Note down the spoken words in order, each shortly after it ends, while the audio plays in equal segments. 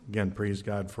Again, praise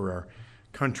God for our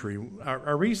country.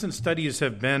 Our recent studies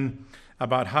have been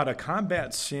about how to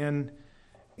combat sin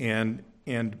and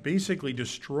basically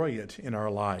destroy it in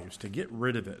our lives, to get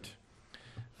rid of it.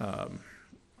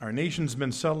 Our nation's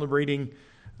been celebrating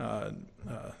our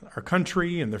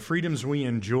country and the freedoms we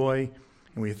enjoy,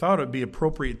 and we thought it would be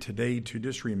appropriate today to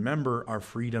just remember our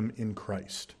freedom in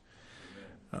Christ.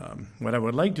 What I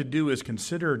would like to do is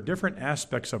consider different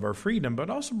aspects of our freedom, but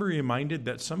also be reminded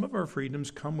that some of our freedoms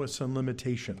come with some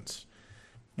limitations.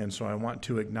 And so I want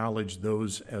to acknowledge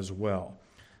those as well.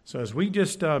 So as we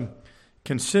just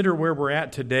consider where we're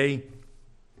at today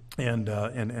and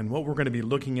what we're going to be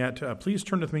looking at, please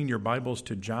turn with me in your Bibles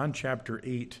to John chapter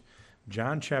 8.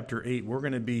 John chapter 8, we're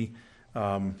going to be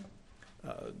talking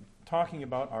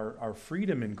about our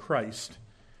freedom in Christ.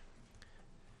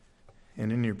 And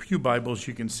in your pew Bibles,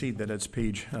 you can see that it's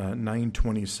page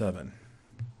 927.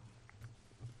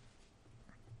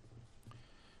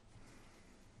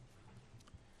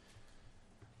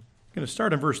 I'm going to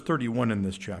start in verse 31 in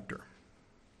this chapter.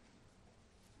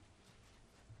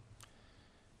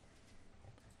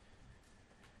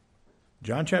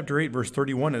 John chapter 8, verse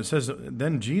 31, it says,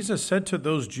 "Then Jesus said to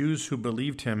those Jews who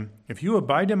believed him, 'If you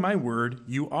abide in my word,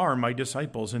 you are my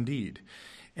disciples indeed.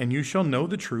 And you shall know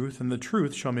the truth, and the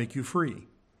truth shall make you free.'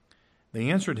 They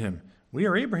answered him, 'We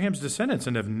are Abraham's descendants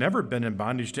and have never been in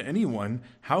bondage to anyone.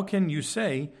 How can you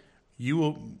say you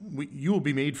will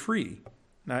be made free?'"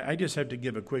 Now, I just have to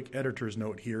give a quick editor's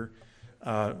note here.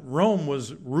 Rome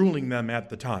was ruling them at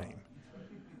the time.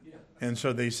 And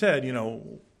so they said,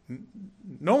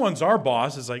 no one's our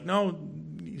boss. It's like, no,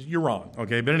 you're wrong.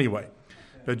 Okay, but anyway.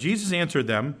 But Jesus answered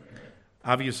them,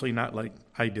 obviously not like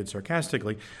I did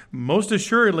sarcastically, "Most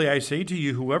assuredly I say to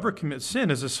you, whoever commits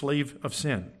sin is a slave of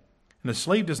sin. And a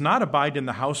slave does not abide in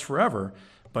the house forever,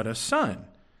 but a son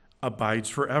abides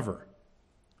forever.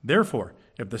 Therefore,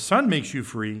 if the Son makes you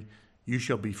free, you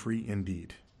shall be free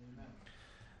indeed." Amen.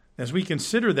 As we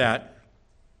consider that,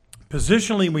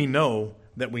 positionally we know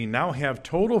that we now have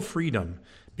total freedom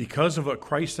because of what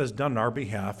Christ has done on our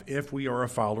behalf if we are a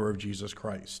follower of Jesus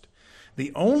Christ.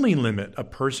 The only limit a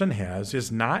person has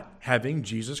is not having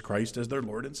Jesus Christ as their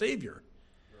Lord and Savior.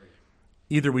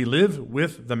 Either we live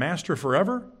with the Master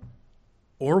forever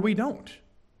or we don't.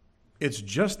 It's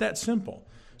just that simple.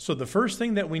 So the first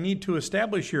thing that we need to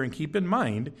establish here and keep in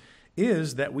mind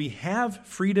is that we have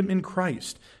freedom in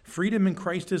Christ. Freedom in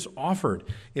Christ is offered.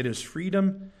 It is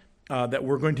freedom that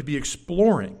we're going to be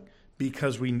exploring,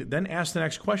 because we then ask the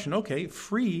next question, okay,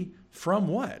 free from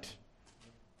what?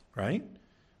 Right?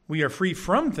 We are free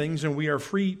from things and we are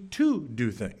free to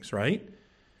do things, right?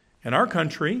 In our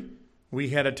country, we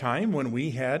had a time when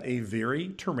we had a very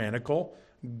tyrannical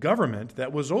government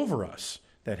that was over us,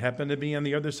 that happened to be on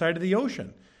the other side of the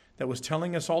ocean, that was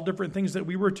telling us all different things that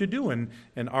we were to do. And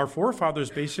our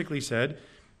forefathers basically said,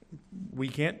 we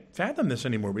can't fathom this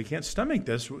anymore. We can't stomach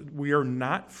this. We are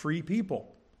not free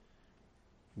people.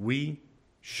 We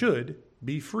should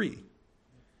be free.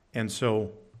 And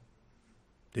so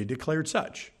they declared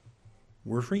such.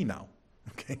 We're free now.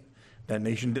 Okay? That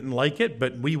nation didn't like it,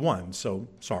 but we won, so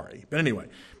sorry. But anyway,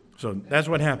 so that's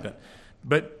what happened.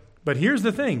 But here's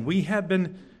the thing. We have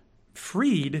been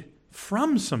freed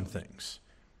from some things.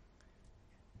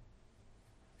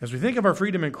 As we think of our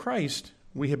freedom in Christ,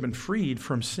 we have been freed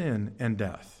from sin and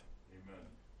death. Amen.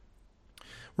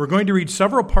 We're going to read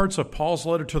several parts of Paul's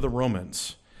letter to the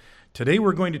Romans. Today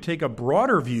we're going to take a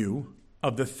broader view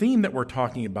of the theme that we're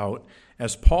talking about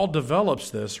as Paul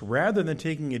develops this, rather than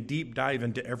taking a deep dive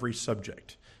into every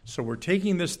subject. So we're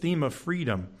taking this theme of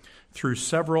freedom through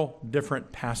several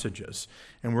different passages.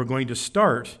 And we're going to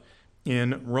start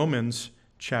in Romans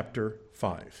chapter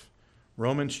 5.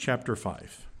 Romans chapter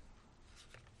 5.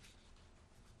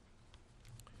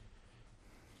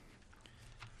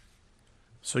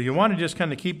 So you want to just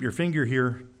kind of keep your finger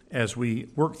here as we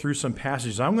work through some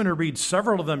passages. I'm going to read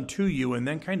several of them to you and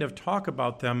then kind of talk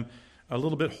about them a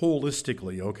little bit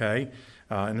holistically, okay?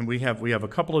 And we have a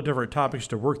couple of different topics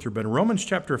to work through. But in Romans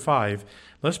chapter 5,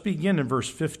 let's begin in verse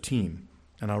 15,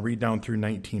 and I'll read down through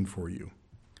 19 for you.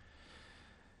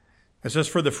 It says,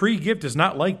 "For the free gift is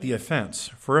not like the offense.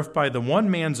 For if by the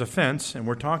one man's offense," and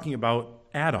we're talking about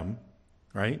Adam,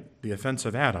 right? The offense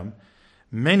of Adam,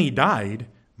 "many died,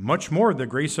 much more the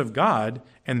grace of God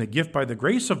and the gift by the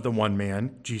grace of the one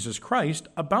man, Jesus Christ,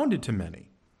 abounded to many.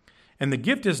 And the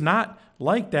gift is not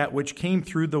like that which came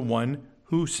through the one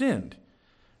who sinned.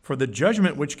 For the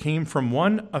judgment which came from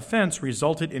one offense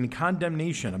resulted in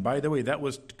condemnation." And by the way, that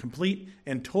was complete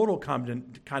and total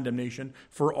condemnation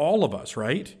for all of us,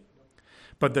 right?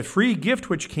 "But the free gift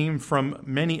which came from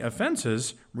many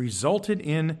offenses resulted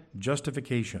in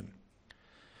justification.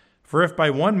 For if by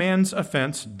one man's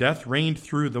offense death reigned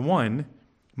through the one,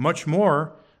 much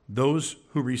more those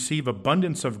who receive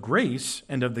abundance of grace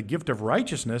and of the gift of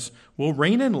righteousness will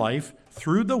reign in life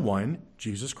through the one,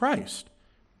 Jesus Christ.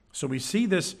 So we see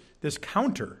this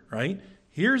counter, right?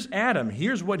 Here's Adam.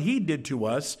 Here's what he did to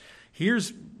us.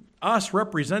 Here's us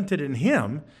represented in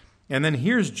him. And then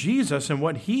here's Jesus and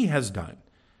what he has done.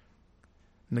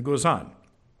 And it goes on.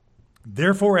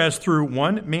 Therefore, as through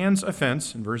one man's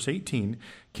offense, in verse 18,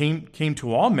 came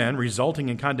to all men, resulting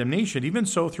in condemnation, even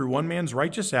so through one man's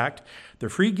righteous act, the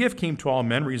free gift came to all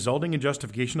men, resulting in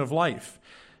justification of life.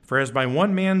 For as by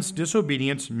one man's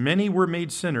disobedience many were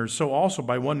made sinners, so also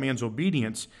by one man's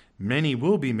obedience many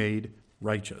will be made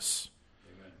righteous.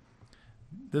 Amen.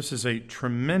 This is a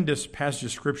tremendous passage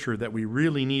of Scripture that we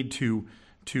really need to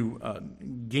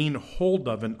gain hold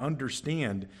of and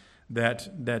understand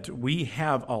that we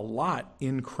have a lot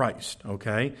in Christ,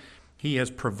 okay? He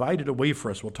has provided a way for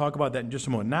us. We'll talk about that in just a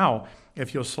moment. Now,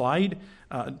 if you'll slide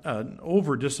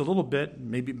over just a little bit,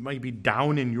 maybe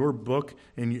down in your book,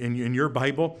 in your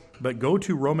Bible, but go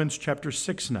to Romans chapter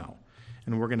 6 now.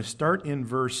 And we're going to start in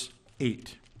verse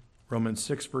 8. Romans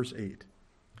 6, verse 8.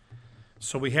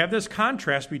 So we have this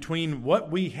contrast between what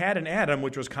we had in Adam,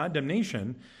 which was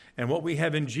condemnation, and what we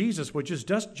have in Jesus, which is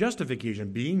just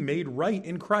justification, being made right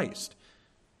in Christ.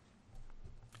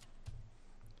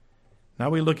 Now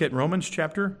we look at Romans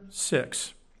chapter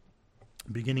 6,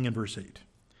 beginning in verse 8.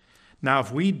 Now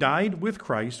if we died with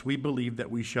Christ, we believe that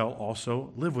we shall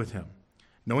also live with him,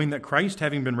 knowing that Christ,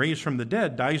 having been raised from the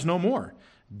dead, dies no more.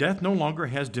 Death no longer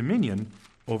has dominion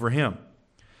over him.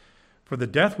 For the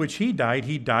death which he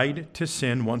died to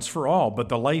sin once for all, but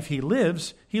the life he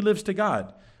lives to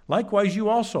God. Likewise, you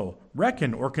also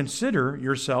reckon or consider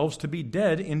yourselves to be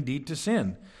dead indeed to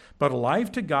sin, but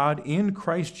alive to God in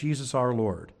Christ Jesus our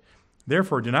Lord.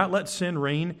 Therefore, do not let sin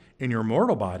reign in your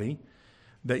mortal body,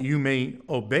 that you may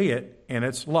obey it and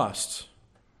its lusts.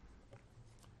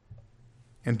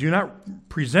 And do not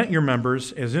present your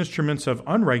members as instruments of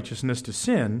unrighteousness to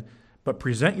sin, but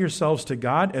present yourselves to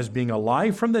God as being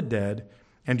alive from the dead,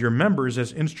 and your members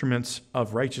as instruments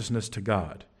of righteousness to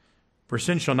God. For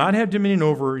sin shall not have dominion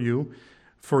over you,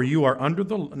 for you are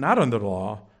not under the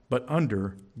law, but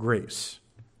under grace.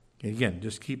 Again,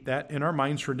 just keep that in our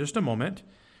minds for just a moment,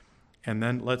 and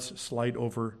then let's slide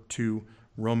over to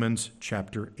Romans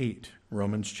chapter 8.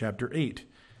 Romans chapter 8,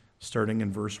 starting in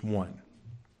verse 1.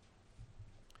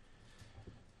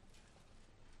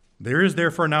 There is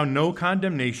therefore now no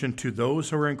condemnation to those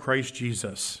who are in Christ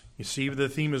Jesus. You see where the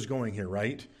theme is going here,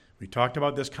 right? We talked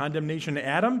about this condemnation to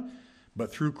Adam, but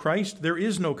through Christ there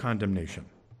is no condemnation.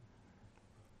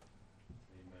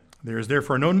 Amen. There is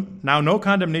therefore now no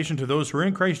condemnation to those who are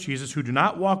in Christ Jesus, who do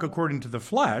not walk according to the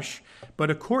flesh, but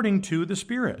according to the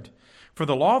Spirit. For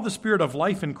the law of the Spirit of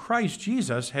life in Christ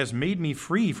Jesus has made me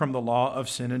free from the law of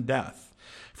sin and death.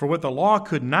 For what the law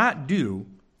could not do,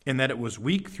 in that it was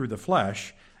weak through the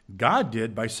flesh, God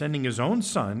did by sending his own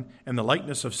Son in the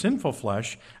likeness of sinful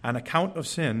flesh on account of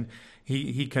sin.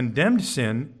 He condemned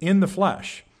sin in the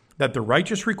flesh, that the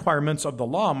righteous requirements of the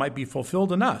law might be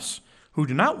fulfilled in us, who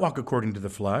do not walk according to the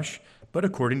flesh, but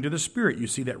according to the Spirit. You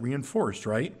see that reinforced,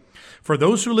 right? For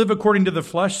those who live according to the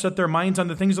flesh set their minds on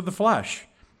the things of the flesh,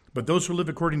 but those who live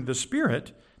according to the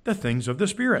Spirit, the things of the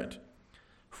Spirit.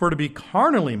 For to be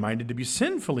carnally minded, to be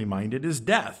sinfully minded, is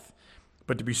death,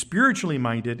 but to be spiritually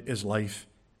minded is life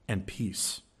and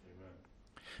peace. Amen.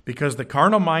 Because the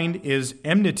carnal mind is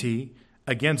enmity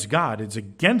against God. It's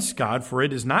against God, for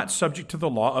it is not subject to the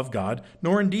law of God,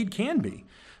 nor indeed can be.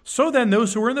 So then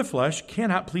those who are in the flesh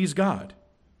cannot please God.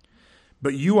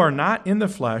 But you are not in the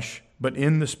flesh, but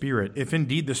in the Spirit, if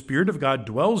indeed the Spirit of God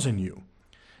dwells in you.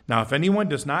 Now, if anyone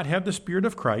does not have the Spirit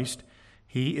of Christ,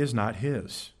 he is not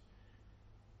his.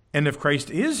 And if Christ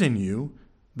is in you,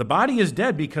 the body is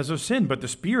dead because of sin, but the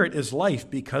Spirit is life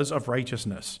because of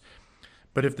righteousness.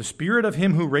 But if the Spirit of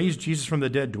him who raised Jesus from the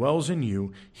dead dwells in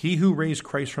you, he who raised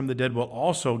Christ from the dead will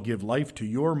also give life to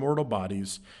your mortal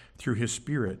bodies through his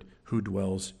Spirit who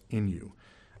dwells in you.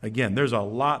 Again, there's a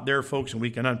lot there, folks, and we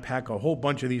can unpack a whole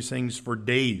bunch of these things for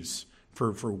days,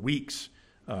 for weeks,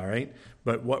 all right?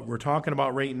 But what we're talking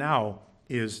about right now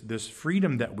is this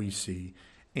freedom that we see,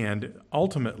 and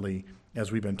ultimately,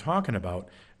 as we've been talking about,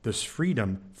 this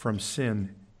freedom from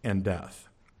sin and death.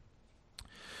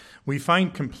 We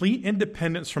find complete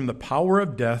independence from the power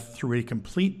of death through a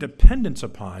complete dependence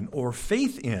upon or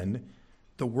faith in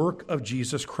the work of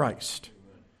Jesus Christ.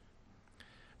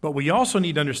 But we also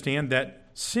need to understand that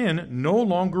sin no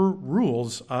longer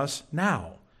rules us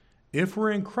now. If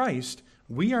we're in Christ,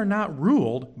 we are not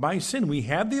ruled by sin. We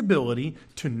have the ability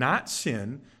to not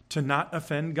sin, to not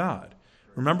offend God.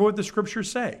 Remember what the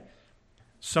scriptures say.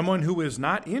 Someone who is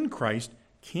not in Christ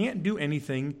can't do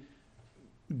anything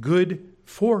good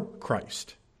for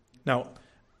Christ. Now,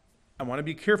 I want to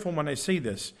be careful when I say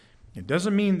this. It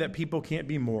doesn't mean that people can't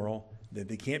be moral, that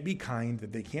they can't be kind,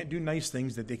 that they can't do nice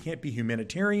things, that they can't be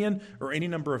humanitarian or any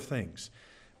number of things.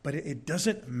 But it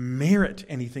doesn't merit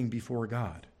anything before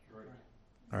God.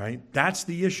 All right? That's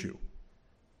the issue.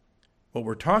 What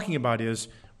we're talking about is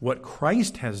what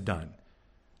Christ has done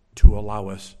to allow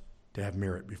us to have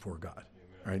merit before God.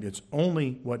 All right? It's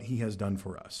only what he has done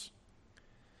for us.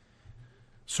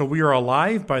 So we are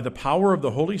alive by the power of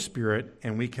the Holy Spirit,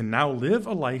 and we can now live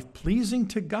a life pleasing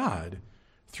to God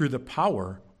through the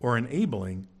power or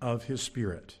enabling of his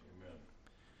Spirit. Amen.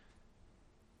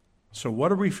 So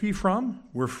what are we free from?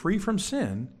 We're free from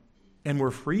sin, and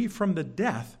we're free from the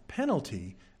death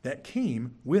penalty that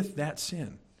came with that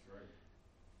sin. Right.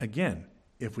 Again,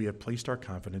 if we have placed our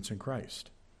confidence in Christ.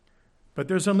 But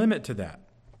there's a limit to that.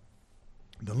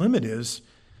 The limit is,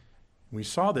 we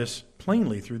saw this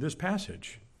plainly through this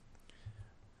passage,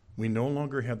 we no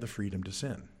longer have the freedom to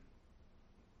sin.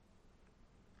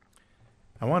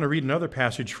 I want to read another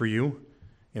passage for you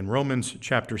in Romans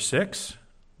chapter 6.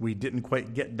 We didn't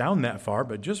quite get down that far,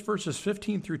 but just verses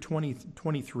 15 through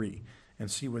 23,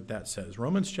 and see what that says.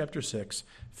 Romans chapter 6,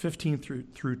 15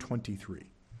 through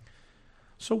 23.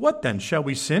 So what then? Shall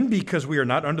we sin because we are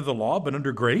not under the law, but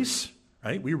under grace?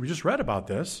 Right? We just read about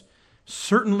this.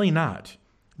 Certainly not.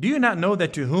 Do you not know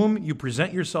that to whom you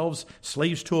present yourselves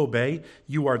slaves to obey,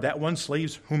 you are that one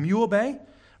slaves whom you obey,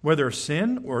 whether of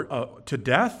sin or to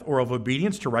death or of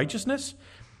obedience to righteousness?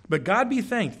 But God be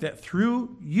thanked that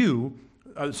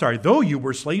though you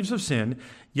were slaves of sin,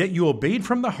 yet you obeyed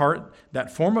from the heart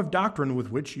that form of doctrine with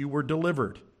which you were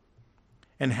delivered.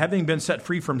 And having been set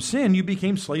free from sin, you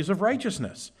became slaves of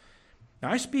righteousness.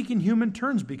 Now, I speak in human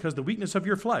terms because the weakness of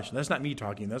your flesh. That's not me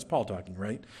talking. That's Paul talking,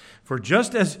 right? For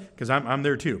just as, because I'm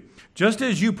there too, just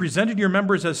as you presented your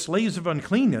members as slaves of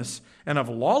uncleanness and of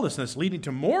lawlessness leading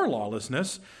to more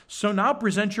lawlessness, so now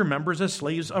present your members as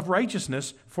slaves of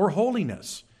righteousness for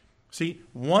holiness. See,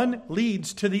 one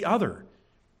leads to the other.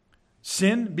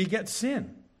 Sin begets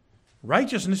sin.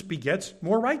 Righteousness begets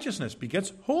more righteousness,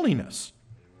 begets holiness.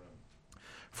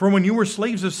 For when you were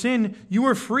slaves of sin, you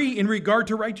were free in regard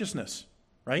to righteousness.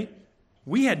 Right?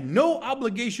 We had no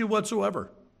obligation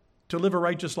whatsoever to live a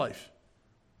righteous life.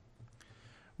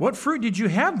 What fruit did you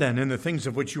have then in the things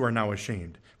of which you are now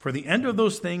ashamed? For the end of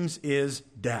those things is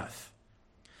death.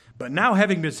 But now,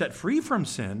 having been set free from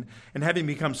sin and having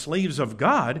become slaves of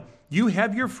God, you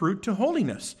have your fruit to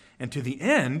holiness. And to the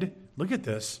end, look at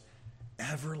this,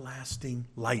 everlasting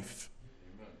life.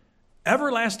 Amen.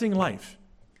 Everlasting life.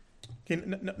 Okay,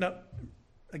 now,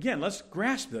 again, let's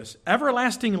grasp this.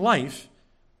 Everlasting life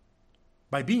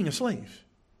by being a slave,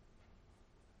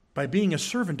 by being a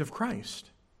servant of Christ.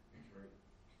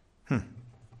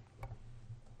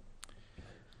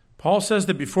 Paul says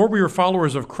that before we were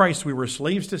followers of Christ, we were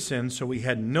slaves to sin, so we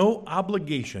had no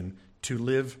obligation to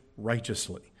live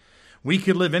righteously. We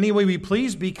could live any way we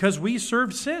pleased because we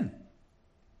served sin.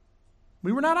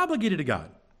 We were not obligated to God.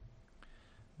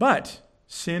 But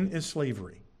sin is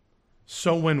slavery.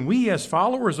 So when we as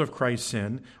followers of Christ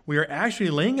sin, we are actually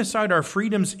laying aside our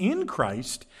freedoms in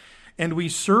Christ, and we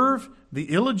serve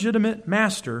the illegitimate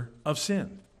master of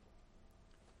sin.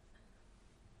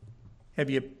 Have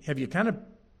you kind of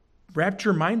wrapped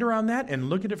your mind around that and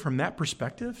look at it from that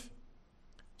perspective?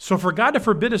 So for God to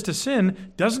forbid us to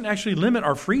sin doesn't actually limit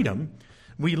our freedom.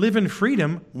 We live in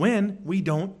freedom when we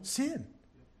don't sin.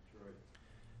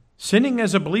 Sinning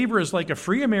as a believer is like a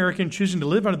free American choosing to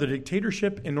live under the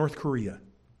dictatorship in North Korea.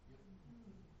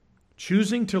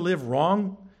 Choosing to live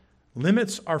wrong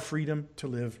limits our freedom to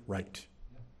live right.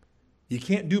 You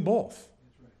can't do both.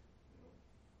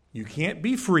 You can't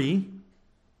be free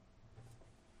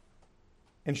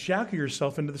and shackle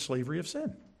yourself into the slavery of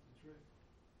sin.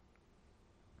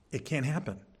 It can't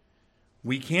happen.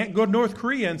 We can't go to North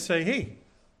Korea and say, hey,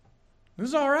 this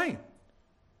is all right.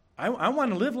 I want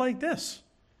to live like this.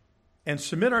 And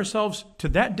submit ourselves to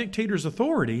that dictator's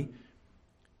authority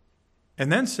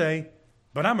and then say,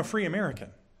 but I'm a free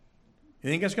American. You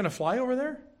think that's going to fly over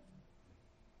there?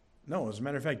 No, as a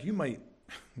matter of fact, you might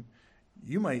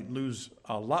lose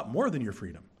a lot more than your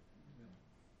freedom.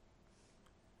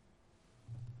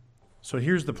 So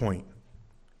here's the point.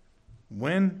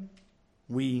 When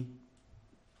we,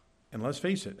 and let's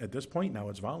face it, at this point now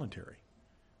it's voluntary.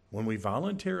 When we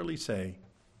voluntarily say,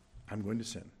 I'm going to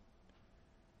sin,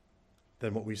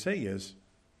 then what we say is,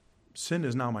 sin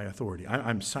is now my authority.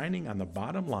 I'm signing on the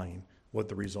bottom line what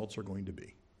the results are going to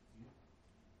be.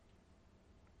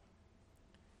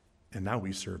 And now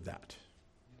we serve that.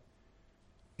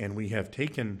 and we have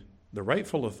taken the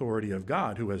rightful authority of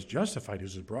God, who has justified, who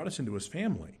has brought us into his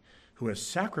family, who has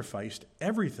sacrificed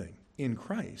everything in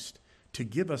Christ to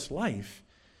give us life,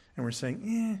 and we're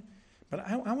saying, but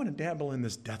I want to dabble in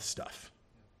this death stuff.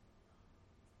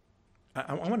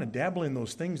 I want to dabble in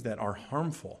those things that are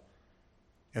harmful,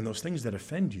 and those things that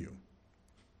offend you,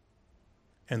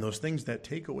 and those things that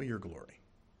take away your glory.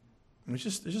 And it's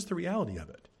just the reality of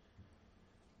it.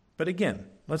 But again,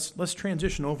 let's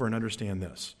transition over and understand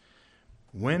this.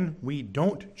 When we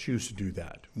don't choose to do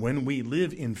that, when we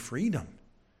live in freedom,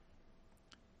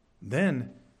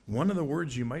 then one of the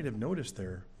words you might have noticed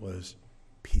there was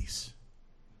peace.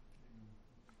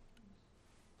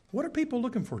 What are people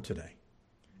looking for today?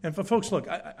 And for folks, look,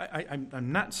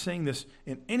 I'm not saying this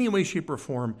in any way, shape, or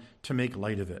form to make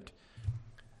light of it.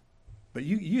 But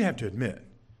you have to admit,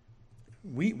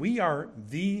 we are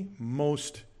the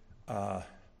most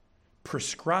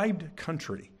prescribed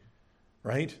country,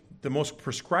 right? The most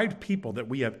prescribed people that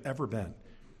we have ever been.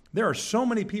 There are so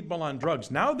many people on drugs.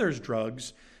 Now there's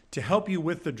drugs to help you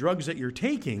with the drugs that you're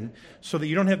taking so that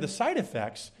you don't have the side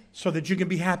effects so that you can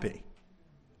be happy.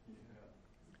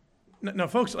 Now,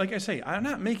 folks, like I say, I'm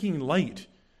not making light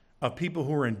of people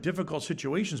who are in difficult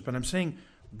situations, but I'm saying,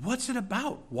 what's it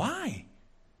about? Why?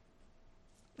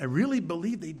 I really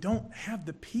believe they don't have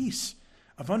the peace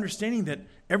of understanding that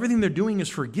everything they're doing is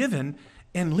forgiven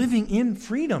and living in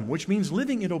freedom, which means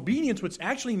living in obedience, which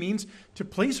actually means to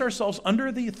place ourselves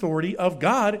under the authority of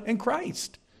God and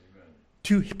Christ,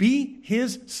 to be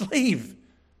his slave.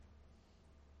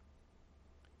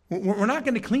 We're not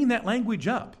going to clean that language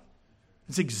up.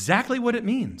 It's exactly what it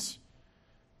means.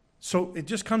 So it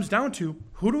just comes down to,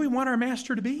 who do we want our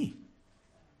master to be?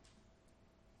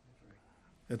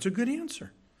 That's a good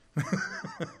answer.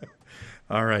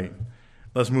 All right,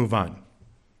 let's move on.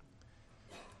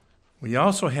 We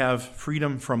also have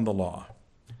freedom from the law.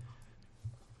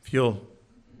 If you'll,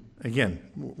 again,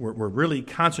 we're really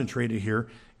concentrated here.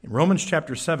 In Romans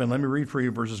chapter 7, let me read for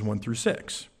you verses 1 through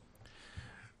 6.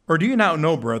 Or do you not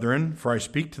know, brethren, for I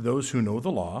speak to those who know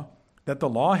the law, that the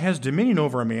law has dominion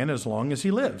over a man as long as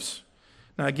he lives?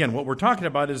 Now, again, what we're talking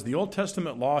about is the Old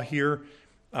Testament law here.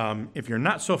 If you're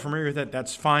not so familiar with that,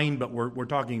 that's fine, but we're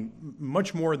talking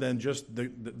much more than just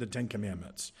the Ten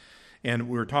Commandments. And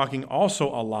we're talking also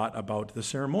a lot about the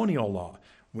ceremonial law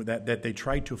that they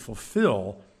tried to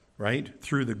fulfill, right,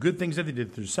 through the good things that they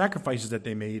did, through sacrifices that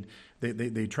they made.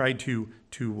 They tried to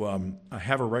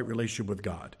have a right relationship with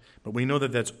God. But we know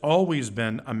that that's always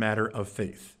been a matter of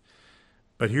faith.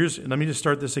 But let me just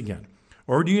start this again.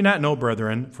 Or do you not know,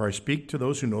 brethren, for I speak to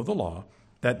those who know the law,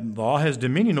 that law has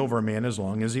dominion over a man as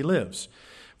long as he lives.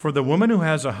 For the woman who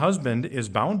has a husband is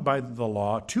bound by the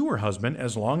law to her husband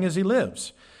as long as he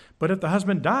lives. But if the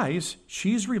husband dies,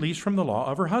 she's released from the law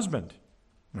of her husband.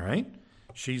 All right?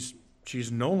 She's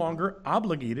no longer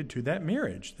obligated to that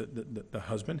marriage. The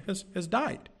husband has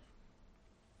died.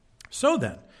 So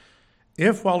then,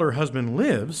 if while her husband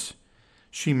lives,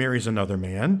 she marries another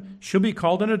man, she'll be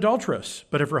called an adulteress.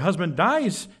 But if her husband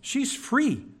dies, she's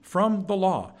free from the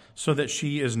law, so that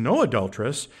she is no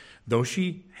adulteress, though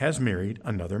she has married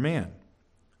another man.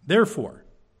 Therefore,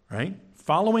 right,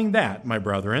 following that, my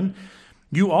brethren,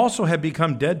 you also have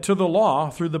become dead to the law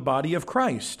through the body of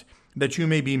Christ, that you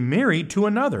may be married to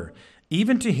another,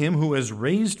 even to him who is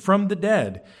raised from the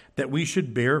dead, that we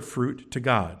should bear fruit to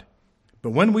God.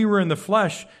 But when we were in the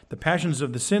flesh, the passions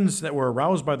of the sins that were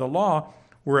aroused by the law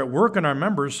were at work in our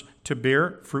members to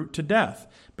bear fruit to death.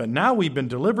 But now we've been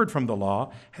delivered from the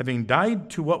law, having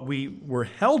died to what we were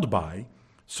held by,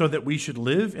 so that we should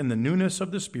live in the newness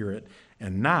of the Spirit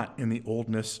and not in the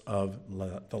oldness of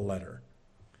the letter.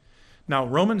 Now,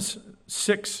 Romans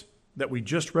 6, that we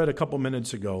just read a couple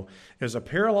minutes ago, is a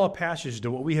parallel passage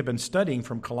to what we have been studying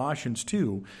from Colossians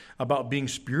 2 about being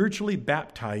spiritually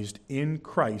baptized in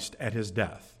Christ at his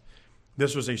death.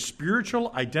 This was a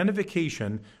spiritual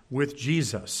identification with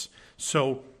Jesus.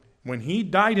 So when he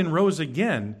died and rose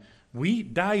again, we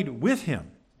died with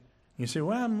him. You say,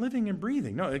 well, I'm living and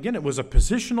breathing. No, again, it was a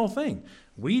positional thing.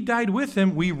 We died with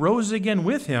him. We rose again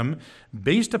with him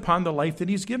based upon the life that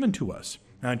he's given to us.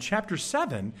 Now, in chapter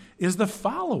 7 is the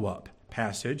follow-up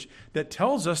passage that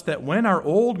tells us that when our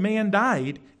old man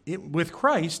died with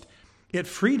Christ, it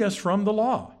freed us from the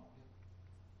law.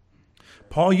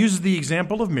 Paul uses the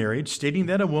example of marriage, stating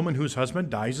that a woman whose husband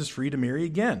dies is free to marry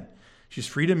again. She's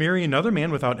free to marry another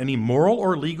man without any moral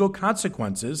or legal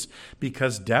consequences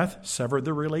because death severed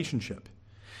the relationship.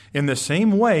 In the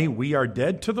same way, we are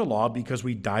dead to the law because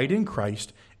we died in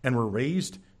Christ and were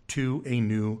raised to a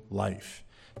new life.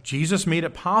 Jesus made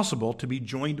it possible to be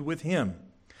joined with him.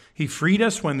 He freed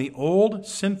us when the old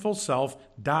sinful self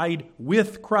died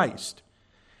with Christ,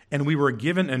 and we were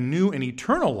given a new and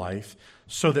eternal life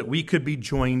so that we could be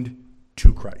joined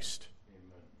to Christ.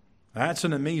 Amen. That's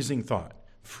an amazing thought.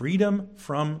 Freedom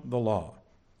from the law.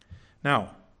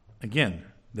 Now, again,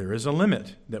 there is a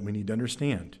limit that we need to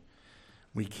understand.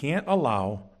 We can't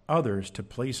allow others to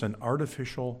place an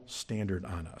artificial standard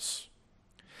on us.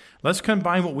 Let's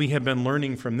combine what we have been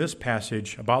learning from this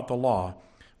passage about the law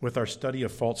with our study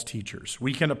of false teachers.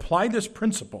 We can apply this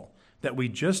principle that we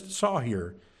just saw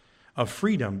here of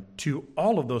freedom to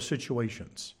all of those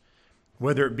situations,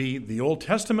 whether it be the Old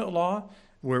Testament law,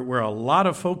 where a lot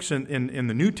of folks in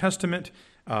the New Testament,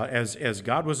 as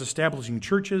God was establishing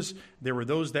churches, there were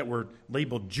those that were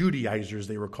labeled Judaizers,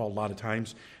 they were called a lot of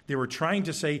times. They were trying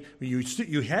to say,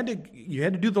 you had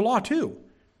to do the law too.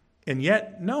 And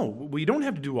yet, no, we don't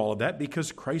have to do all of that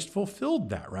because Christ fulfilled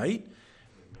that, right?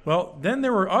 Well, then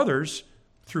there were others,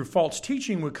 through false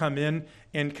teaching, would come in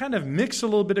and kind of mix a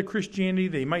little bit of Christianity.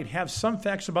 They might have some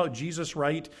facts about Jesus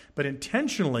right, but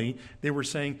intentionally they were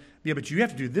saying, yeah, but you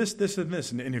have to do this, this, and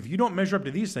this. And if you don't measure up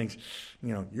to these things,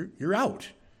 you're out.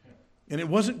 And it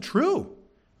wasn't true.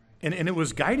 And it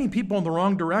was guiding people in the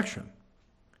wrong direction.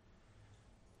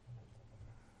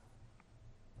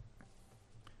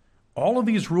 All of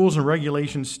these rules and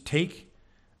regulations take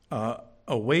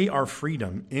away our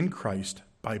freedom in Christ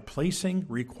by placing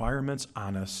requirements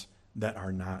on us that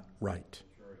are not right.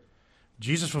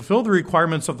 Jesus fulfilled the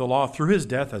requirements of the law through his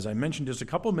death, as I mentioned just a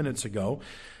couple minutes ago,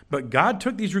 but God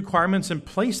took these requirements and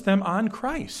placed them on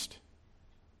Christ.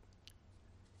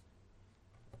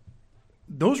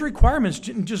 Those requirements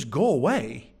didn't just go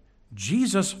away.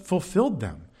 Jesus fulfilled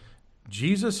them.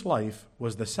 Jesus' life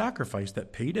was the sacrifice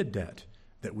that paid a debt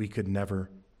that we could never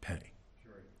pay.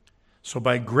 So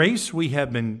by grace we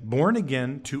have been born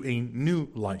again to a new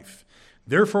life.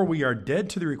 Therefore we are dead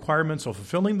to the requirements of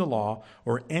fulfilling the law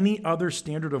or any other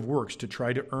standard of works to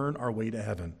try to earn our way to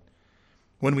heaven.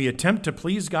 When we attempt to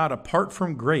please God apart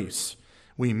from grace,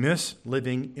 we miss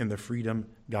living in the freedom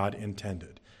God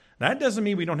intended. That doesn't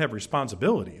mean we don't have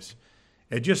responsibilities.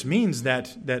 It just means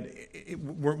that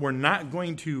we're not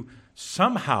going to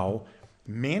somehow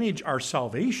manage our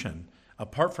salvation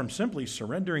apart from simply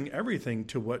surrendering everything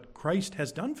to what Christ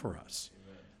has done for us.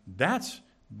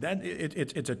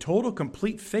 It's a total,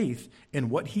 complete faith in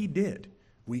what he did.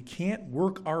 We can't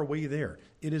work our way there.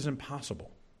 It is impossible.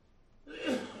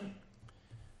 Let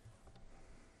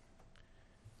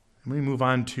me move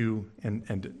on to,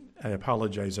 and I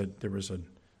apologize that there was a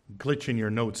glitch in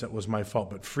your notes. That was my fault.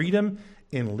 But freedom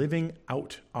in living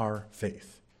out our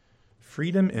faith.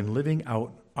 Freedom in living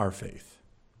out our faith.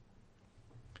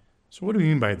 So what do we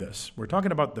mean by this? We're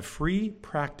talking about the free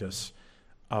practice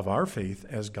of our faith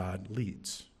as God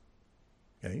leads.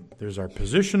 Okay? There's our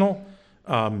positional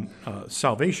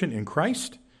salvation in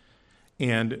Christ,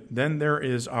 and then there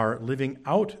is our living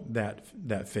out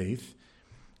that faith.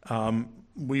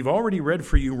 We've already read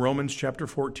for you Romans chapter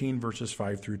 14, verses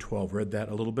 5 through 12. Read that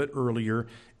a little bit earlier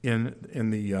in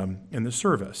the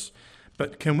service.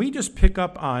 But can we just pick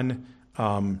up on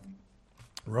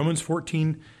Romans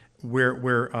 14,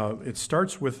 where it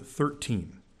starts with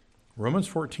 13. Romans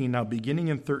 14, now beginning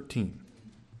in 13.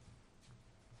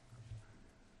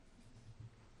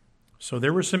 So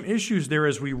there were some issues there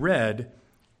as we read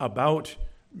about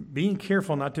being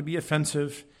careful not to be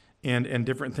offensive and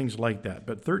different things like that.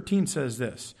 But 13 says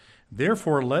this,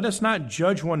 "Therefore let us not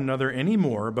judge one another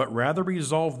anymore, but rather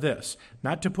resolve this,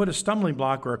 not to put a stumbling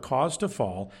block or a cause to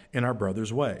fall in our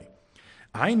brother's way.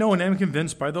 I know and am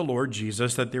convinced by the Lord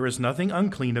Jesus that there is nothing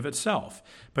unclean of itself,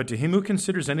 but to him who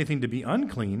considers anything to be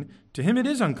unclean, to him it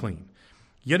is unclean.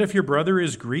 Yet if your brother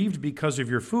is grieved because of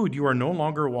your food, you are no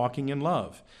longer walking in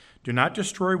love. Do not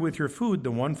destroy with your food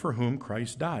the one for whom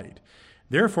Christ died.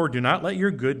 Therefore do not let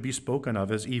your good be spoken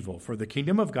of as evil, for the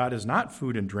kingdom of God is not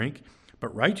food and drink,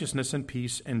 but righteousness and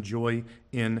peace and joy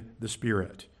in the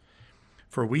Spirit.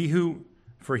 For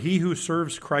he who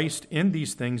serves Christ in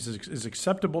these things is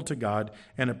acceptable to God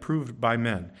and approved by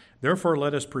men. Therefore,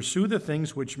 let us pursue the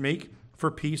things which make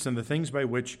for peace and the things by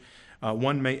which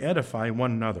one may edify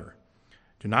one another.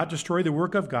 Do not destroy the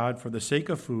work of God for the sake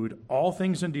of food. All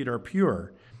things indeed are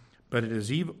pure, but it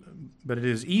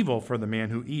is evil for the man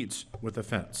who eats with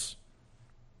offense.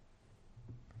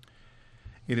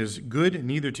 It is good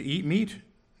neither to eat meat,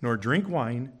 nor drink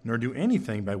wine, nor do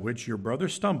anything by which your brother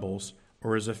stumbles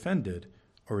or is offended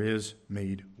or is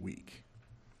made weak."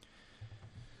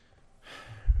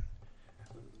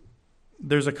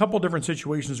 There's a couple different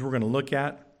situations we're going to look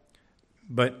at,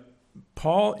 but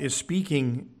Paul is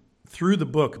speaking through the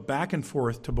book back and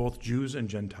forth to both Jews and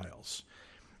Gentiles.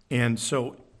 And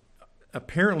so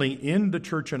apparently in the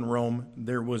church in Rome,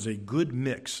 there was a good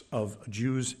mix of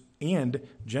Jews and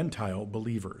Gentile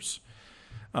believers.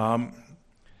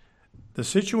 The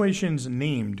situations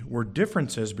named were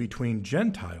differences between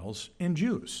Gentiles and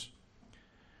Jews.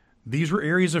 These were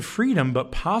areas of freedom,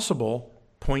 but possible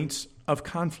points of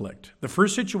conflict. The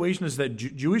first situation is that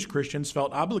Jewish Christians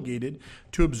felt obligated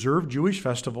to observe Jewish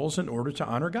festivals in order to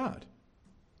honor God.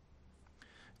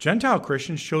 Gentile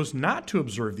Christians chose not to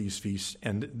observe these feasts,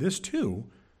 and this too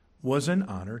was an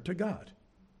honor to God.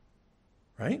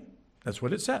 Right? That's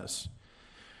what it says.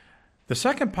 The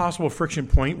second possible friction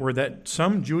point were that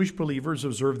some Jewish believers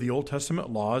observed the Old Testament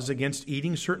laws against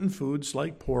eating certain foods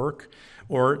like pork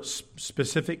or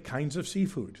specific kinds of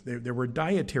seafood. There were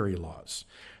dietary laws.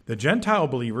 The Gentile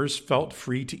believers felt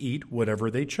free to eat whatever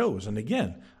they chose. And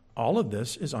again, all of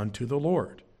this is unto the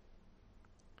Lord.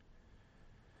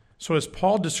 So as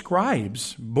Paul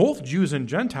describes both Jews and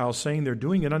Gentiles saying they're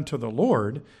doing it unto the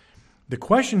Lord, the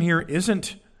question here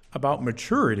isn't about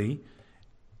maturity,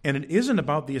 and it isn't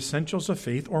about the essentials of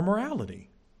faith or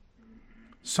morality.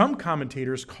 Some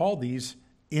commentators call these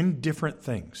indifferent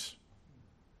things.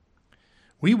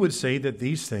 We would say that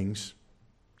these things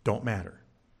don't matter.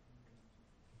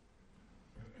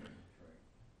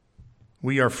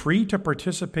 We are free to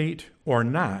participate or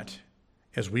not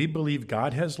as we believe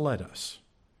God has led us.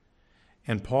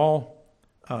 And Paul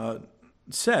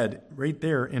said right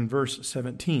there in verse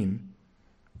 17,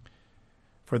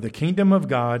 "For the kingdom of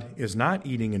God is not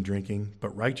eating and drinking,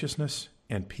 but righteousness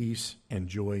and peace and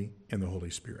joy in the Holy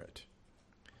Spirit."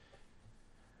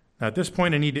 Now at this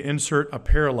point, I need to insert a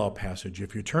parallel passage.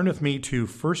 If you turn with me to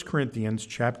 1 Corinthians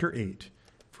chapter 8.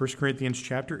 1 Corinthians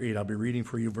chapter 8, I'll be reading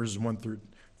for you verses 1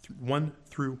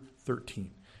 through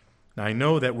 13. Now I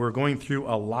know that we're going through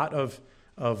a lot of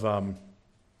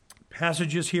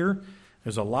passages here.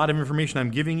 There's a lot of information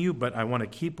I'm giving you, but I want to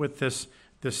keep with this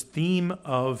theme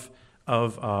of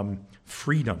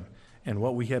freedom and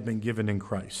what we have been given in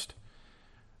Christ.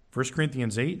 1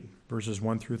 Corinthians 8, verses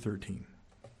 1 through 13.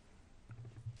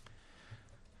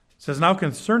 It says, "Now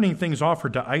concerning things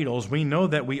offered to idols, we know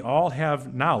that we all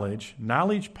have knowledge.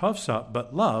 Knowledge puffs up,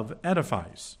 but love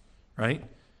edifies." Right?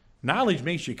 Knowledge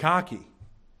makes you cocky.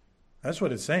 That's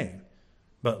what it's saying.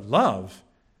 But love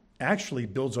actually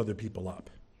builds other people up.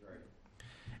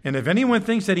 "And if anyone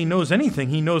thinks that he knows anything,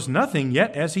 he knows nothing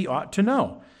yet as he ought to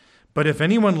know. But if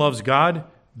anyone loves God,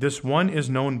 this one is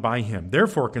known by him.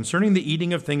 Therefore, concerning the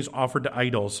eating of things offered to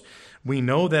idols, we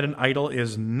know that an idol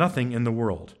is nothing in the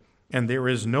world, and there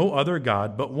is no other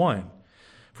God but one.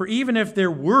 For even if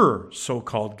there were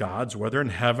so-called gods, whether in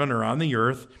heaven or on the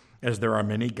earth, as there are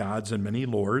many gods and many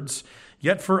lords,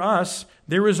 yet for us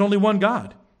there is only one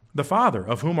God, the Father,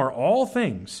 of whom are all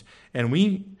things, and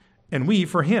we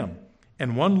for him,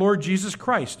 and one Lord Jesus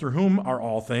Christ, through whom are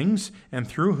all things, and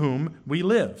through whom we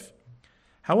live.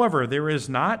 However, there is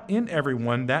not in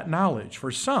everyone that knowledge.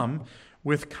 For some,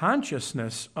 with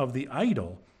consciousness of the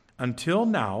idol, until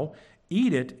now,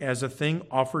 eat it as a thing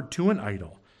offered to an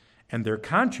idol, and their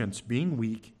conscience, being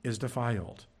weak, is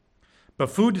defiled.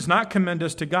 But food does not commend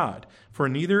us to God, for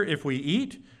neither if we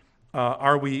eat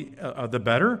are we the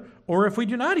better, or if we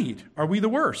do not eat, are we the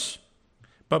worse.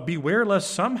 But beware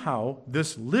lest somehow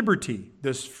this liberty,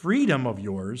 this freedom of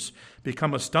yours,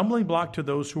 become a stumbling block to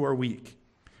those who are weak.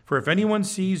 For if anyone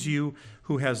sees you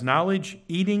who has knowledge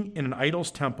eating in an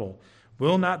idol's temple,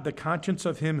 will not the conscience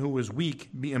of him who is weak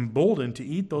be emboldened to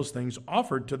eat those things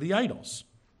offered to the idols?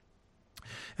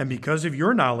 And because of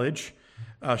your knowledge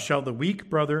shall the weak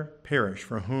brother perish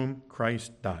for whom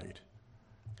Christ died."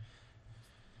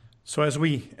 So as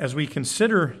we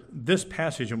consider this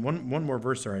passage, and one more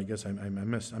verse there, I guess I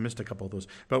missed a couple of those.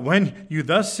 "But when you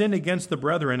thus sin against the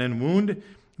brethren and wound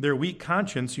their weak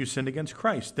conscience, you sin against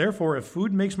Christ. Therefore, if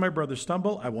food makes my brother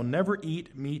stumble, I will never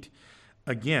eat meat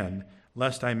again,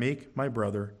 lest I make my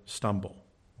brother stumble."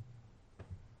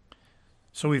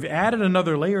 So we've added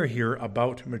another layer here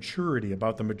about maturity,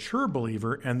 about the mature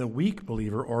believer and the weak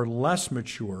believer or less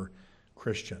mature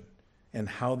Christian, and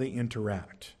how they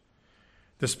interact.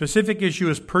 The specific issue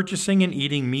is purchasing and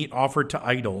eating meat offered to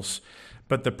idols,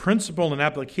 but the principle and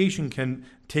application can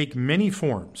take many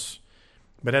forms.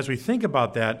 But as we think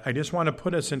about that, I just want to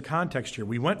put us in context here.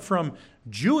 We went from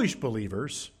Jewish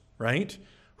believers, right,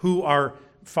 who are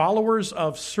followers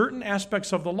of certain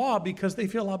aspects of the law because they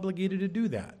feel obligated to do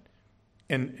that.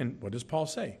 And what does Paul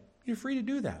say? You're free to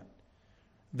do that.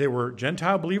 There were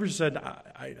Gentile believers who said,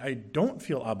 I don't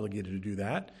feel obligated to do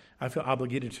that. I feel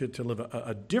obligated to live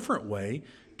a different way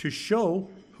to show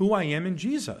who I am in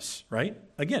Jesus, right?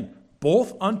 Again,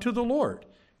 both unto the Lord.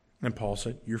 And Paul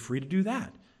said, you're free to do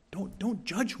that. Don't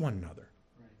judge one another.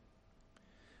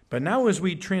 But now as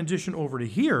we transition over to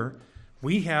here,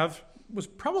 was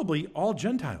probably all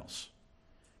Gentiles.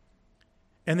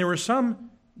 And there were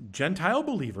some Gentile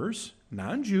believers,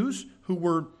 non-Jews, who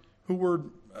were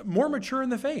more mature in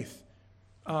the faith.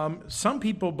 Some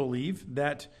people believe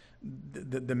that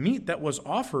the meat that was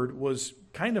offered was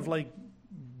kind of like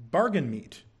bargain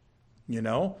meat.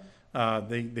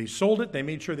 They sold it. They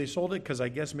made sure they sold it because I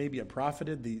guess maybe it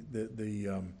profited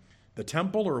the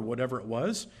temple or whatever it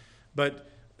was. But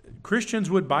Christians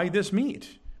would buy this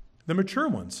meat, the mature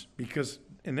ones, because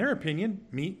in their opinion,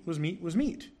 meat was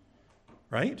meat,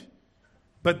 right?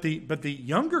 But the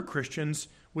younger Christians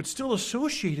would still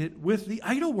associate it with the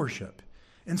idol worship.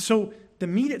 And so the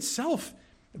meat itself,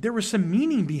 there was some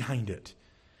meaning behind it.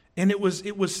 And it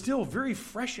was still very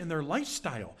fresh in their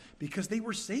lifestyle because they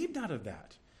were saved out of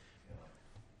that.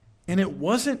 And it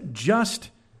wasn't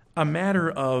just a matter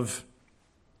of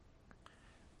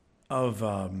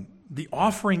the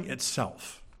offering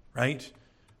itself, right?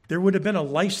 There would have been a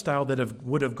lifestyle that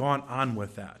would have gone on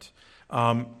with that.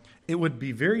 It would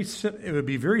be very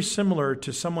similar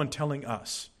to someone telling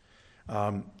us,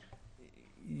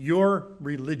 your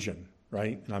religion,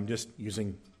 right? And I'm just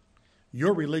using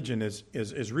your religion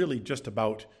is really just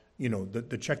about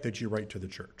the check that you write to the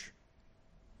church.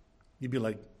 You'd be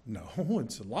like, no,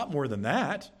 it's a lot more than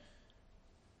that.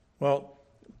 Well,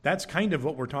 that's kind of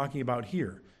what we're talking about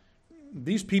here.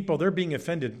 These people, they're being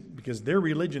offended because their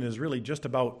religion is really just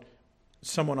about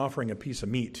someone offering a piece of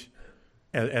meat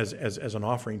as an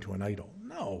offering to an idol.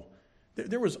 No,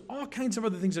 there was all kinds of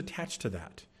other things attached to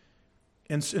that.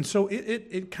 And so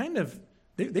it kind of,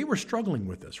 they were struggling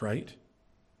with this, right?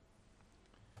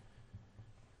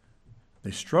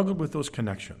 They struggled with those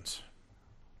connections.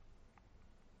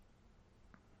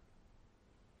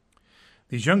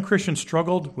 These young Christians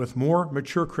struggled with more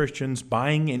mature Christians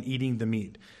buying and eating the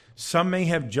meat. Some may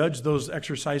have judged those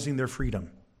exercising their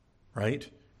freedom, right?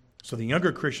 So the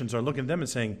younger Christians are looking at them and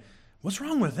saying, what's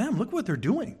wrong with them? Look what they're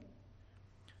doing.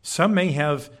 Some may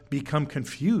have become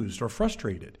confused or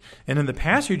frustrated. And in the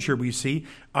passage here we see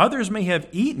others may have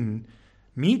eaten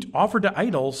meat offered to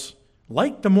idols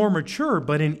like the more mature,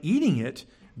 but in eating it,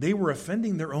 they were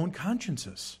offending their own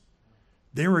consciences.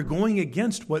 They were going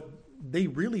against what they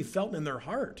really felt in their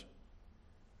heart.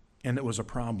 And it was a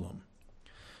problem.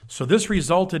 So this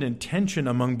resulted in tension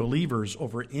among believers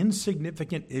over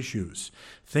insignificant issues,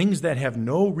 things that have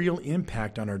no real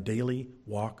impact on our daily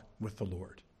walk with the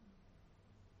Lord.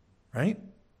 Right?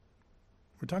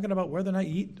 We're talking about whether or not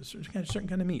you eat a certain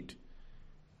kind of meat.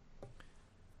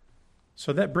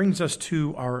 So that brings us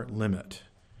to our limit.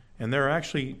 And there are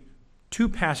actually two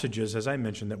passages, as I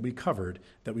mentioned, that we covered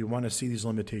that we want to see these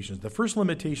limitations. The first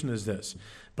limitation is this: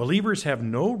 believers have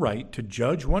no right to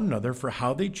judge one another for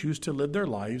how they choose to live their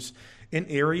lives in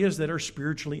areas that are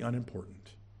spiritually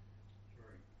unimportant.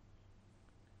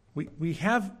 We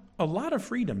have a lot of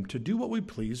freedom to do what we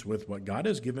please with what God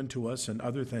has given to us and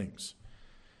other things.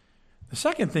 The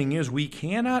second thing is we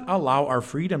cannot allow our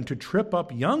freedom to trip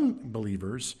up young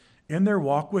believers in their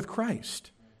walk with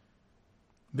Christ.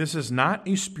 This is not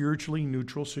a spiritually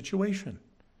neutral situation.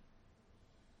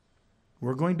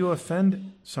 We're going to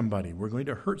offend somebody. We're going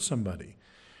to hurt somebody.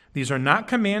 These are not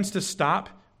commands to stop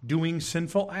doing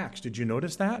sinful acts. Did you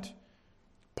notice that?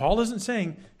 Paul isn't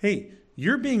saying, hey,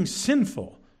 you're being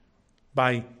sinful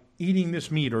by eating this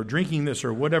meat or drinking this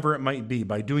or whatever it might be,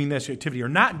 by doing this activity or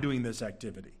not doing this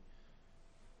activity.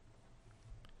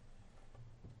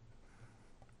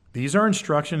 These are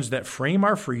instructions that frame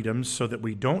our freedoms so that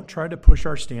we don't try to push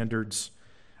our standards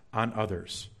on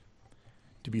others.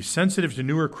 To be sensitive to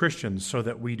newer Christians so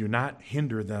that we do not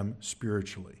hinder them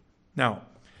spiritually. Now,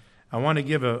 I want to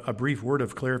give a brief word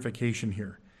of clarification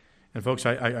here. And folks,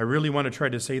 I really want to try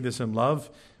to say this in love.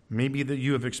 Maybe that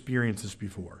you have experienced this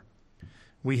before.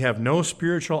 We have no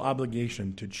spiritual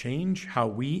obligation to change how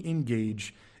we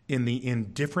engage in the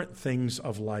indifferent things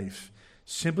of life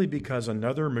simply because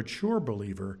another mature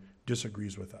believer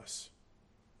disagrees with us.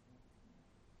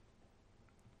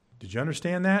 Did you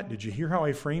understand that? Did you hear how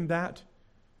I framed that?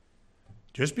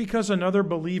 Just because another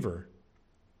believer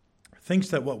thinks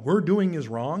that what we're doing is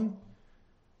wrong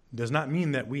does not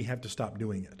mean that we have to stop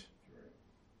doing it.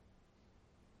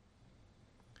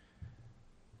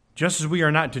 Just as we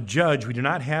are not to judge, we do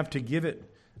not have to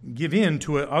give in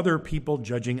to other people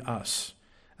judging us.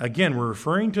 Again, we're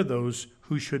referring to those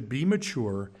who should be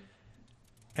mature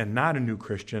and not a new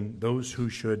Christian, those who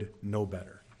should know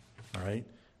better. All right?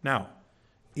 Now,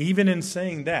 even in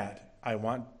saying that, I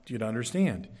want you to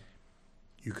understand,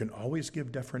 you can always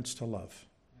give deference to love.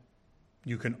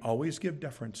 You can always give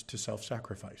deference to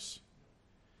self-sacrifice.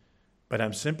 But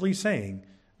I'm simply saying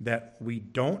that we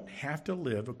don't have to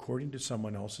live according to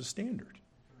someone else's standard.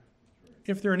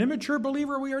 If they're an immature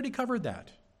believer, we already covered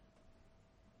that.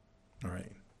 All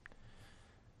right.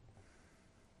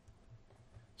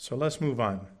 So let's move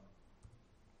on.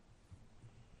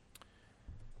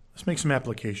 Let's make some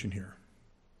application here.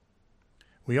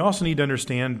 We also need to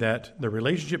understand that the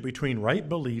relationship between right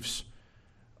beliefs,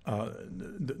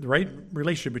 the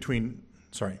relationship between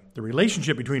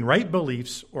right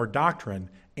beliefs or doctrine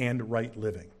and right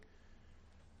living.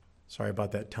 Sorry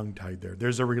about that tongue-tied there.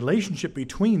 There's a relationship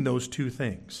between those two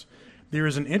things. There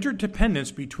is an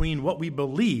interdependence between what we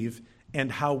believe and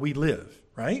how we live,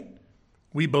 right?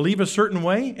 We believe a certain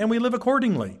way and we live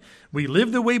accordingly. We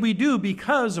live the way we do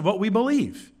because of what we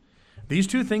believe. These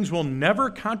two things will never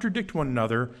contradict one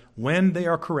another when they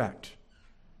are correct.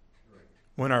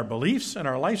 When our beliefs and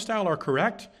our lifestyle are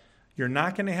correct, you're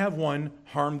not going to have one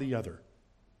harm the other.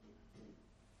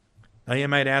 Now you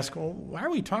might ask, well, why are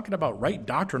we talking about right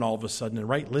doctrine all of a sudden and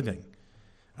right living?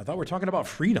 I thought we were talking about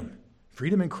freedom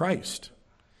in Christ.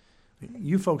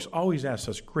 You folks always ask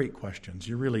us great questions.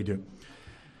 You really do.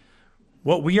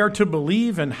 What we are to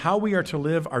believe and how we are to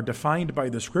live are defined by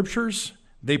the Scriptures.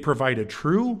 They provide a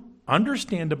true,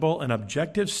 understandable, and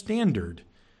objective standard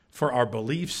for our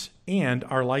beliefs and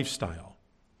our lifestyle.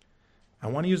 I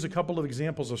want to use a couple of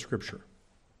examples of Scripture.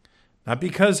 Not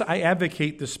because I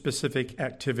advocate this specific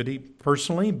activity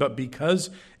personally, but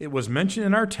because it was mentioned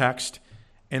in our text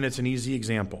and it's an easy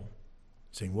example.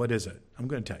 Saying, what is it? I'm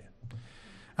going to tell you.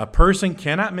 A person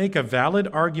cannot make a valid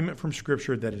argument from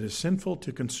Scripture that it is sinful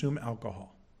to consume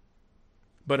alcohol.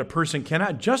 But a person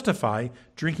cannot justify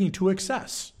drinking to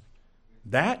excess.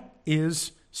 That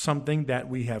is something that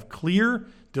we have clear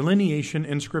delineation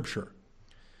in Scripture.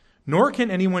 Nor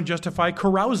can anyone justify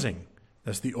carousing.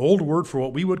 That's the old word for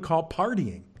what we would call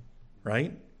partying,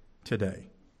 right? Today.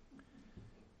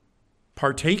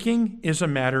 Partaking is a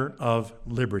matter of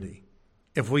liberty.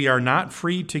 If we are not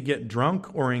free to get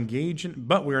drunk or engage in,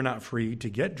 but we are not free to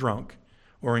get drunk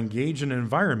or engage in an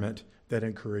environment that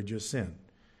encourages sin.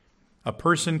 A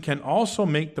person can also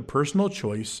make the personal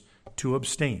choice to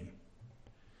abstain.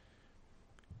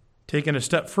 Taken a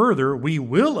step further, we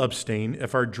will abstain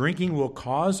if our drinking will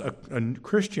cause a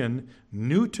Christian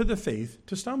new to the faith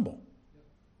to stumble,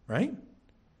 right?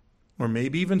 Or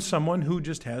maybe even someone who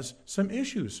just has some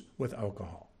issues with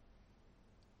alcohol.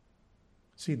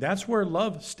 See, that's where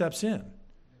love steps in.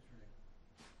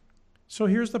 So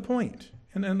here's the point.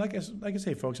 And like I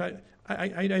say, folks,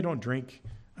 I don't drink.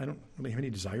 I don't really have any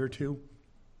desire to.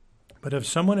 But if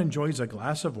someone enjoys a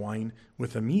glass of wine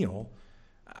with a meal,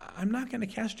 I'm not going to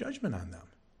cast judgment on them.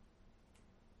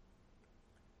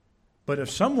 But if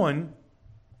someone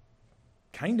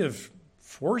kind of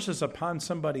forces upon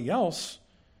somebody else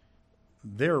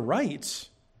their rights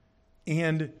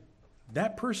and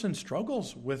that person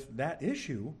struggles with that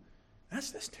issue,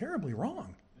 that's terribly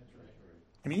wrong.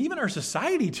 I mean, even our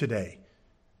society today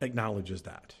acknowledges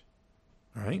that.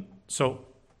 All right? So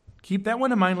keep that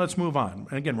one in mind. Let's move on.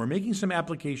 And again, we're making some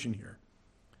application here.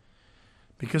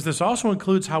 Because this also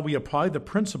includes how we apply the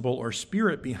principle or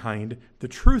spirit behind the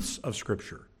truths of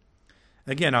Scripture.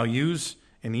 Again, I'll use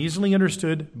an easily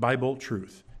understood Bible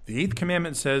truth. The 8th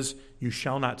commandment says, you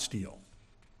shall not steal.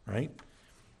 Right?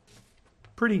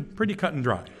 Pretty cut and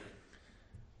dry.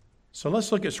 So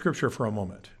let's look at Scripture for a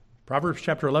moment. Proverbs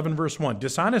chapter 11, verse 1.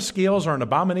 Dishonest scales are an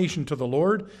abomination to the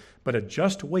Lord, but a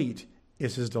just weight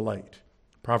is his delight.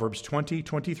 Proverbs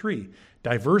 20:23.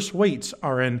 Diverse weights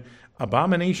are an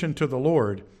abomination to the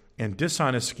Lord, and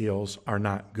dishonest scales are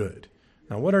not good.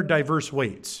 Now, what are diverse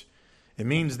weights? It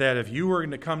means that if you were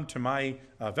going to come to my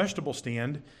vegetable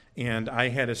stand and I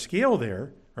had a scale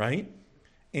there, right,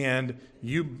 and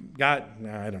you got,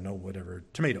 I don't know, whatever,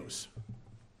 tomatoes.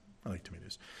 I like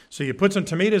tomatoes. So you put some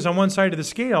tomatoes on one side of the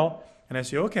scale, and I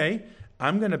say, okay,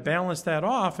 I'm going to balance that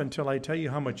off until I tell you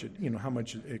how much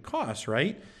it costs,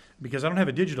 right? Because I don't have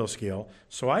a digital scale.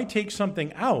 So I take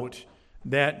something out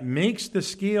that makes the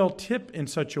scale tip in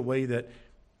such a way that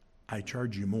I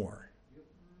charge you more.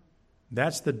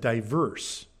 That's the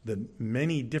diverse, the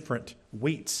many different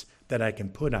weights that I can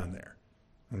put on there,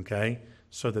 okay,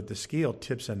 so that the scale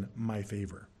tips in my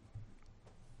favor.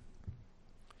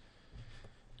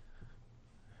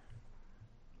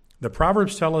 The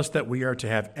Proverbs tell us that we are to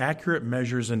have accurate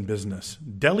measures in business.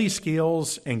 Deli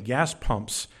scales and gas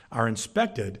pumps are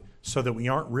inspected so that we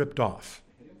aren't ripped off,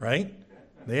 right?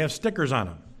 They have stickers on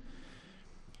them.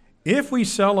 If we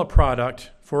sell a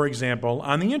product, for example,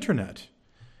 on the internet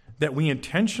that we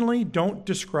intentionally don't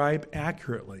describe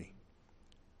accurately,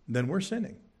 then we're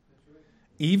sinning.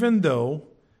 Even though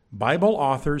Bible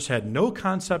authors had no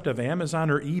concept of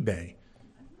Amazon or eBay,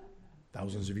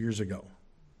 thousands of years ago.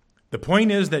 The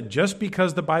point is that just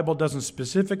because the Bible doesn't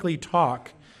specifically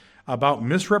talk about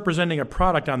misrepresenting a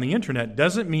product on the internet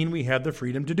doesn't mean we have the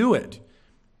freedom to do it.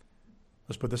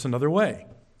 Let's put this another way.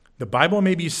 The Bible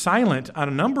may be silent on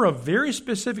a number of very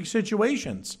specific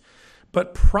situations,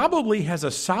 but probably has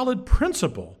a solid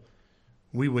principle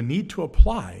we would need to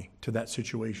apply to that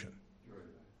situation.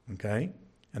 Okay?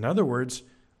 In other words,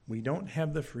 we don't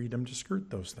have the freedom to skirt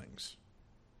those things.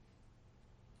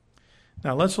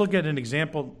 Now let's look at an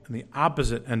example on the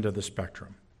opposite end of the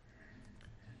spectrum.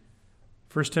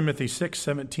 1 Timothy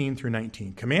 6:17 through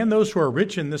 19. Command those who are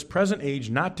rich in this present age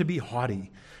not to be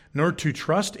haughty, nor to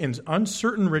trust in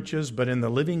uncertain riches, but in the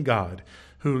living God,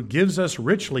 who gives us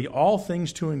richly all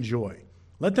things to enjoy.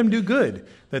 Let them do good,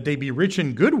 that they be rich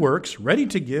in good works, ready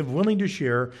to give, willing to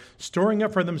share, storing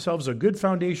up for themselves a good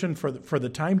foundation for the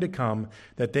time to come,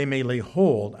 that they may lay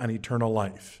hold on eternal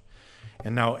life.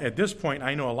 And now, at this point,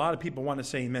 I know a lot of people want to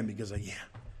say amen because,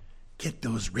 get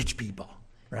those rich people,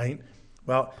 right?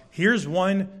 Well, here's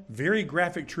one very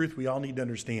graphic truth we all need to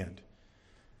understand.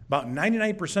 About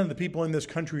 99% of the people in this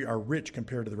country are rich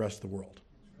compared to the rest of the world.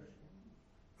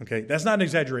 Okay, that's not an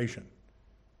exaggeration.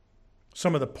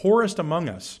 Some of the poorest among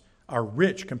us are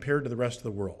rich compared to the rest of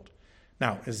the world.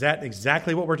 Now, is that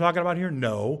exactly what we're talking about here?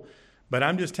 No, but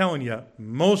I'm just telling you,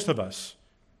 most of us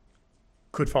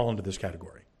could fall into this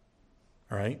category.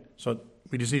 All right? So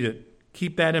we just need to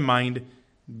keep that in mind,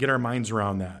 get our minds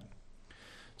around that.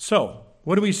 So,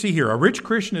 what do we see here? A rich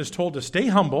Christian is told to stay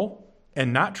humble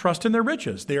and not trust in their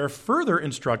riches. They are further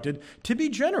instructed to be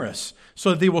generous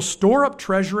so that they will store up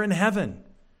treasure in heaven.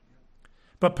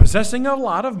 But possessing a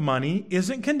lot of money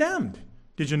isn't condemned.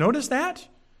 Did you notice that?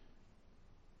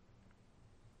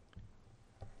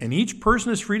 And each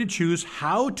person is free to choose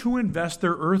how to invest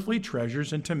their earthly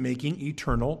treasures into making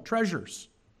eternal treasures.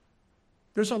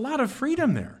 There's a lot of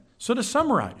freedom there. So to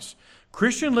summarize,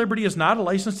 Christian liberty is not a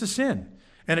license to sin,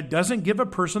 and it doesn't give a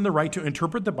person the right to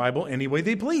interpret the Bible any way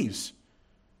they please.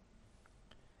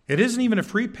 It isn't even a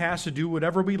free pass to do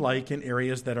whatever we like in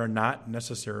areas that are not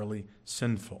necessarily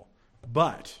sinful.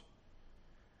 But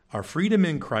our freedom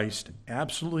in Christ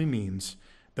absolutely means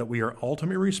that we are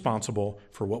ultimately responsible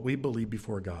for what we believe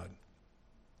before God.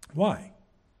 Why?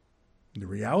 The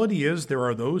reality is there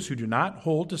are those who do not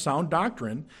hold to sound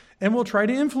doctrine and will try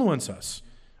to influence us.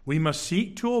 We must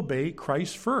seek to obey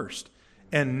Christ first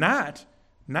and not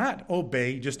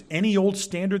obey just any old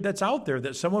standard that's out there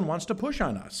that someone wants to push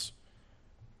on us.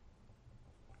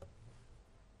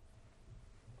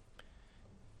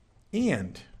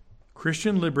 And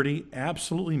Christian liberty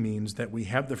absolutely means that we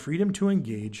have the freedom to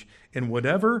engage in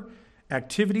whatever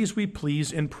activities we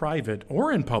please in private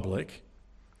or in public.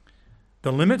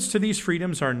 The limits to these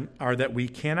freedoms are that we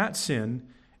cannot sin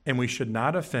and we should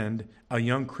not offend a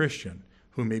young Christian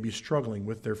who may be struggling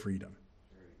with their freedom.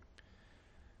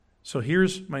 So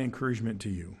here's my encouragement to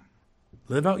you.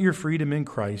 Live out your freedom in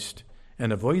Christ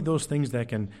and avoid those things that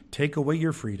can take away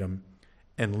your freedom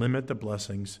and limit the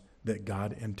blessings that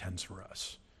God intends for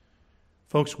us.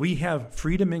 Folks, we have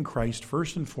freedom in Christ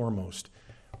first and foremost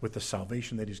with the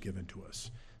salvation that He's given to us.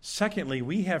 Secondly,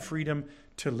 we have freedom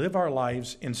to live our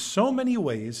lives in so many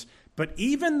ways, but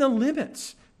even the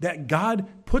limits that God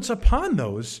puts upon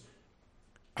those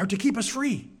are to keep us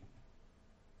free.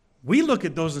 We look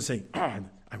at those and say, I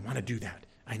want to do that.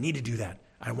 I need to do that.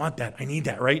 I want that. I need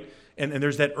that, right? And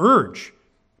there's that urge.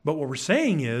 But what we're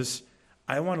saying is,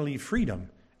 I want to leave freedom,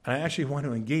 and I actually want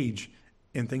to engage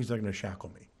in things that are going to shackle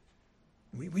me.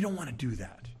 We don't want to do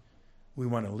that. We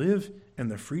want to live in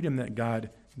the freedom that God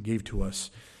gave to us.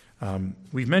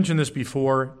 We've mentioned this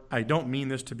before. I don't mean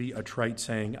this to be a trite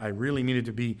saying. I really mean it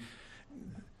to be,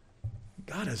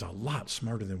 God is a lot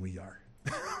smarter than we are.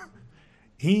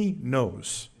 He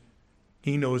knows.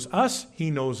 He knows us.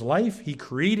 He knows life. He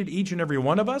created each and every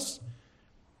one of us.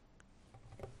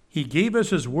 He gave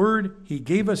us His Word. He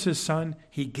gave us His Son.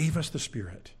 He gave us the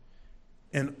Spirit.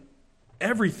 And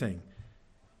everything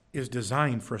is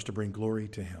designed for us to bring glory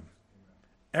to Him.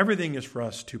 Everything is for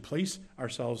us to place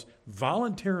ourselves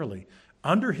voluntarily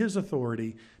under His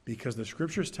authority because the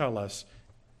Scriptures tell us,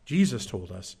 Jesus told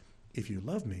us, if you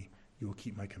love me, you will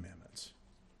keep my commandments.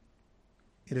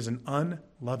 It is an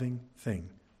unloving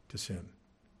thing to sin.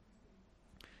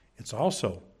 It's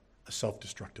also a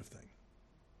self-destructive thing.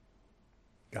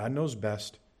 God knows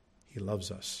best. He loves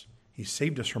us. He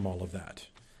saved us from all of that.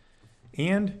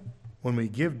 And when we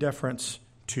give deference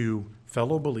to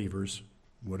fellow believers,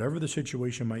 whatever the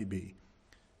situation might be,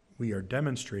 we are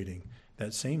demonstrating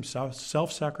that same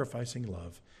self-sacrificing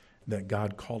love that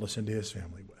God called us into His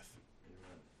family with.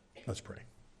 Let's pray.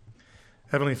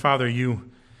 Heavenly Father,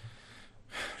 You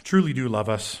truly do love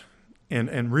us,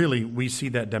 And really, we see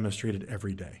that demonstrated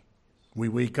every day. We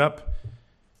wake up,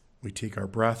 we take our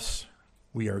breaths,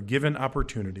 we are given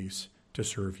opportunities to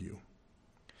serve you.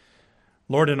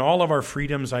 Lord, in all of our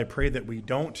freedoms, I pray that we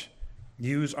don't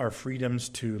use our freedoms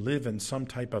to live in some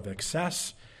type of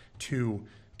excess, to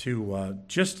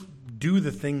just do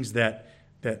the things that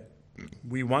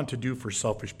we want to do for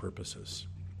selfish purposes.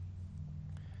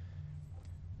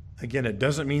 Again, it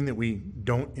doesn't mean that we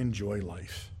don't enjoy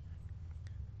life.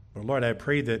 But Lord, I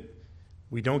pray that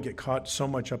we don't get caught so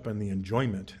much up in the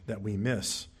enjoyment that we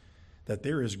miss that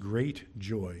there is great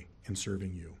joy in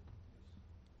serving you.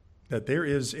 That there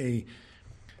is a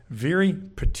very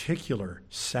particular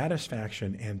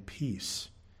satisfaction and peace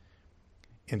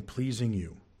in pleasing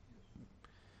you.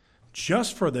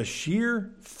 Just for the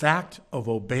sheer fact of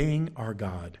obeying our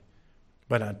God.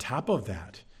 But on top of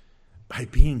that, by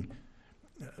being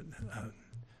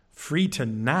free to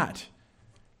not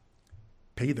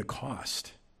pay the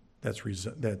cost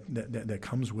that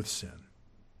comes with sin.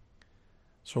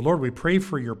 So, Lord, we pray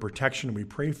for your protection. We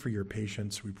pray for your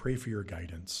patience. We pray for your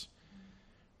guidance.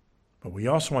 But we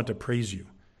also want to praise you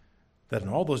that in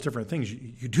all those different things,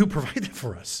 you do provide that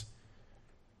for us.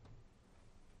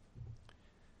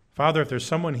 Father, if there's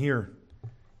someone here,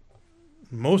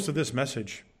 most of this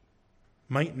message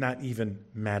might not even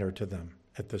matter to them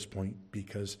at this point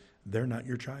because they're not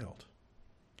your child.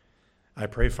 I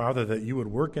pray, Father, that you would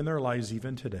work in their lives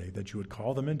even today, that you would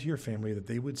call them into your family, that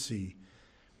they would see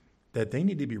that they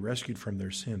need to be rescued from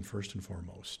their sin first and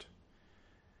foremost.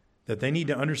 That they need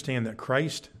to understand that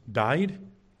Christ died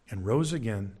and rose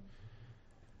again,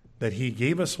 that he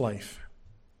gave us life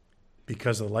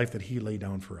because of the life that he laid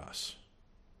down for us.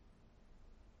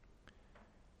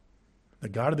 The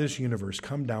God of this universe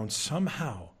come down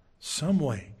somehow, some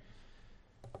way,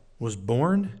 was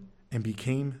born and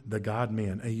became the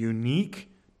God-man, a unique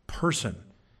person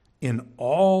in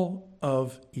all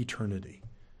of eternity.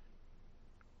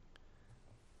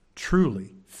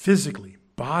 Truly, physically,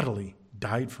 bodily,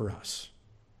 died for us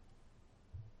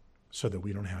so that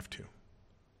we don't have to.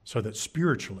 So that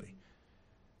spiritually,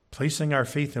 placing our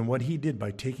faith in what he did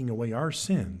by taking away our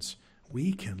sins,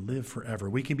 we can live forever.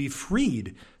 We can be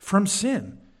freed from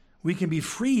sin. We can be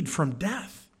freed from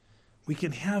death. We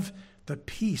can have the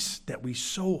peace that we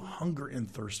so hunger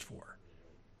and thirst for.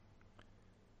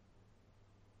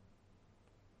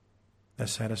 That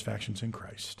satisfaction's in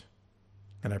Christ.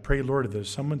 And I pray, Lord, if there's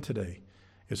someone today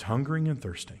is hungering and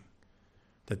thirsting,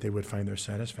 that they would find their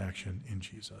satisfaction in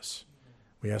Jesus.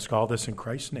 We ask all this in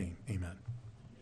Christ's name. Amen.